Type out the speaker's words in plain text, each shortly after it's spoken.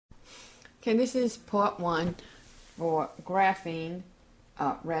Okay, this is part 1 for graphing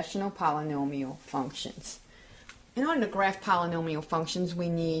rational polynomial functions. In order to graph polynomial functions, we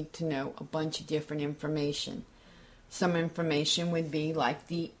need to know a bunch of different information. Some information would be like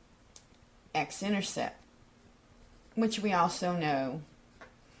the x-intercept, which we also know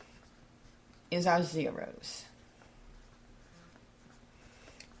is our zeros.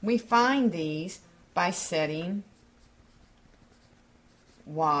 We find these by setting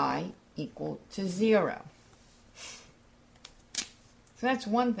y equal to 0. So that's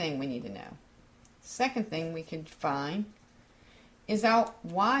one thing we need to know. Second thing we could find is our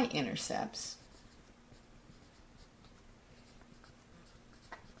y-intercepts.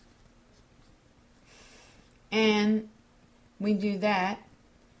 And we do that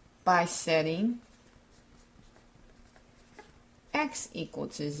by setting x equal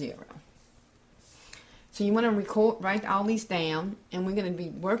to 0. So you want to write all these down, and we're going to be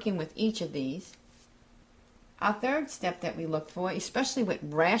working with each of these. Our third step that we look for, especially with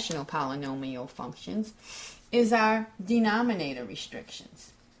rational polynomial functions, is our denominator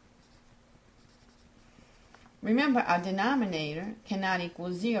restrictions. Remember, our denominator cannot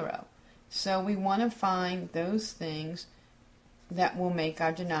equal 0. So we want to find those things that will make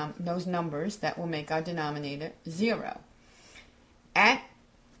our those numbers that will make our denominator 0. At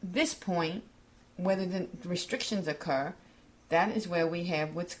this point, whether the restrictions occur, that is where we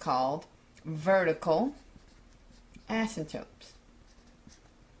have what's called vertical asymptotes.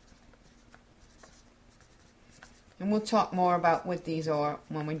 And we'll talk more about what these are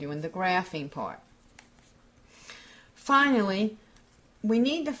when we're doing the graphing part. Finally, we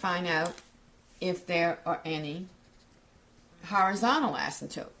need to find out if there are any horizontal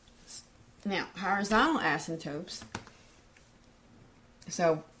asymptotes. Now, horizontal asymptotes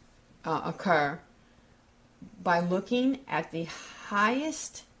occur by looking at the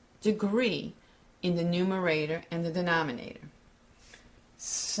highest degree in the numerator and the denominator.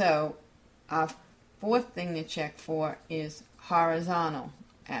 So our fourth thing to check for is horizontal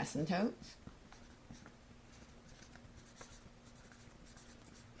asymptotes.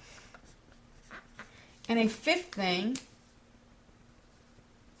 And a fifth thing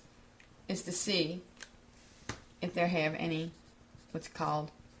is to see if there have any what's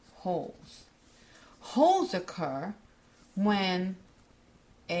called holes. Holes occur when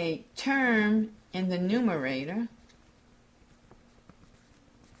a term in the numerator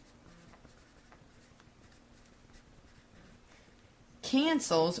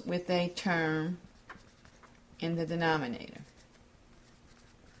cancels with a term in the denominator.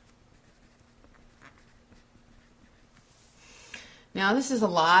 Now this is a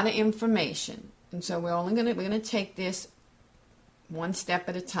lot of information, and so we're going to take this one step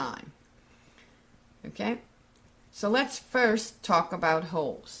at a time. Okay? So let's first talk about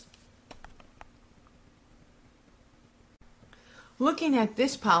holes. Looking at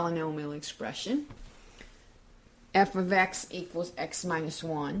this polynomial expression, f of x equals x minus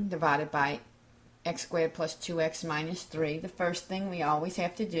 1 divided by x squared plus 2x minus 3, the first thing we always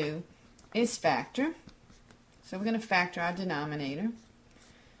have to do is factor. So we're going to factor our denominator,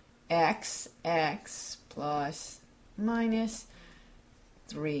 x plus minus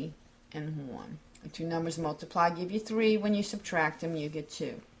 3 and 1. The two numbers multiplied give you 3. When you subtract them, you get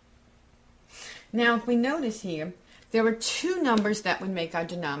 2. Now, if we notice here, there are two numbers that would make our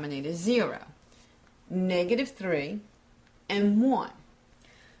denominator 0. Negative 3 and 1.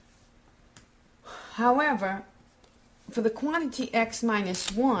 However, for the quantity x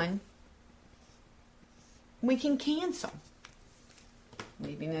minus 1, we can cancel,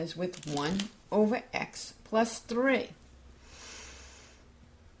 leaving us with 1 over x plus 3.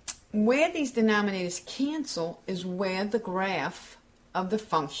 Where these denominators cancel is where the graph of the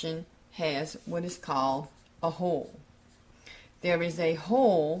function has what is called a hole. There is a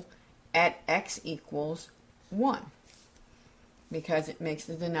hole at x equals 1 because it makes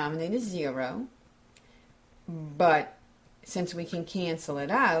the denominator 0, but since we can cancel it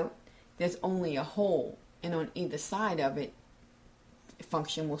out, there's only a hole, and on either side of it, the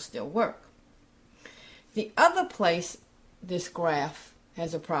function will still work. The other place this graph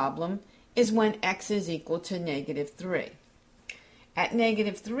has a problem is when x is equal to negative 3. At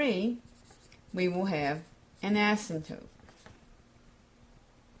negative 3, we will have an asymptote.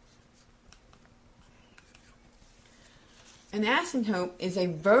 An asymptote is a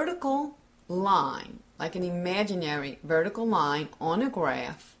vertical line, like an imaginary vertical line on a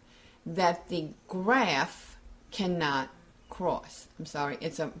graph that the graph cannot cross.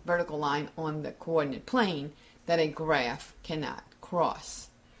 It's a vertical line on the coordinate plane that a graph cannot cross.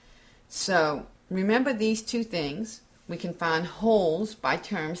 So remember these two things. we can find wholes by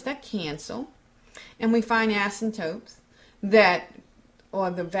terms that cancel, and we find asymptotes that are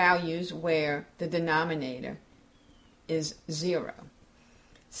the values where the denominator is 0.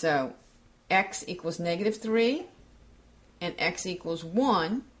 So x equals -3 and x equals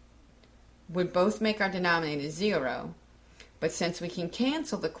 1 would both make our denominator 0, but since we can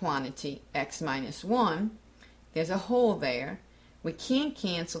cancel the quantity x minus 1, there's a hole there. We can't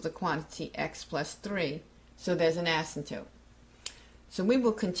cancel the quantity x plus 3, so there's an asymptote. So we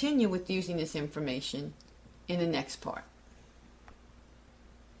will continue with using this information in the next part.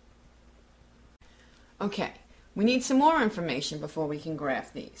 Okay, we need some more information before we can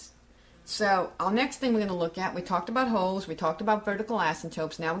graph these. So our next thing we're going to look at, we talked about holes, we talked about vertical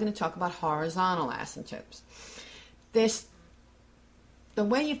asymptotes, now we're going to talk about horizontal asymptotes. The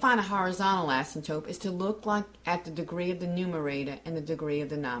way you find a horizontal asymptote is to look at the degree of the numerator and the degree of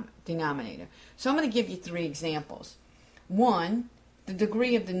the denominator. So I'm going to give you 3 examples. 1, the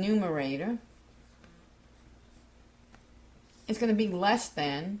degree of the numerator is going to be less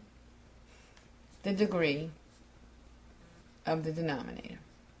than the degree of the denominator.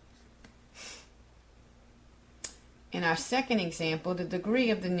 In our second example, the degree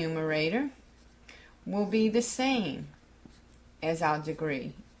of the numerator will be the same as our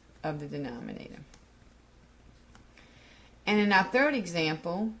degree of the denominator. And in our third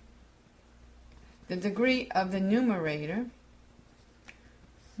example, the degree of the numerator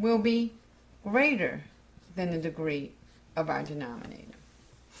will be greater than the degree of our denominator.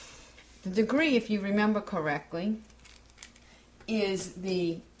 The degree, if you remember correctly, is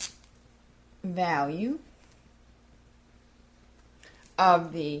the value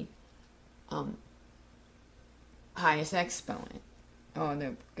of the highest exponent,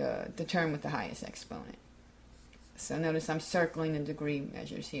 or the term with the highest exponent. So notice I'm circling the degree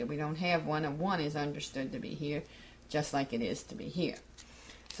measures here. We don't have one, and 1 is understood to be here, just like it is to be here.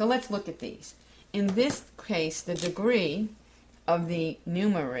 So let's look at these. In this case, the degree of the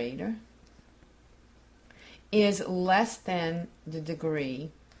numerator is less than the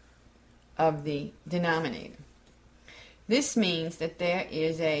degree of the denominator. This means that there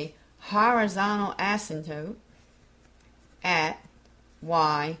is a horizontal asymptote at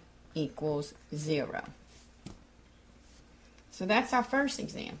y equals 0. So that's our first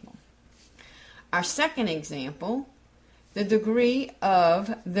example. Our second example, the degree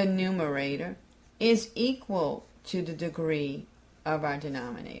of the numerator is equal to the degree of our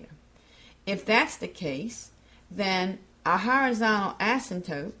denominator. If that's the case, then our horizontal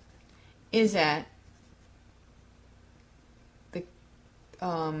asymptote is at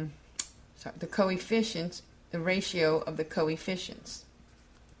the coefficients, the ratio of the coefficients.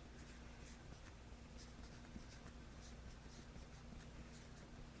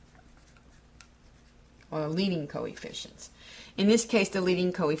 Or leading coefficients. In this case, the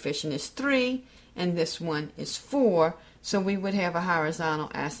leading coefficient is 3, and this one is 4, so we would have a horizontal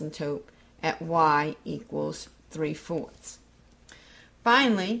asymptote at y equals 3/4.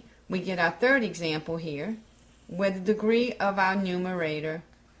 Finally, we get our third example here, where the degree of our numerator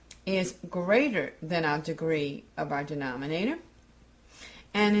is greater than our degree of our denominator.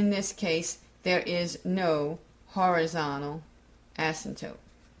 And in this case, there is no horizontal asymptote.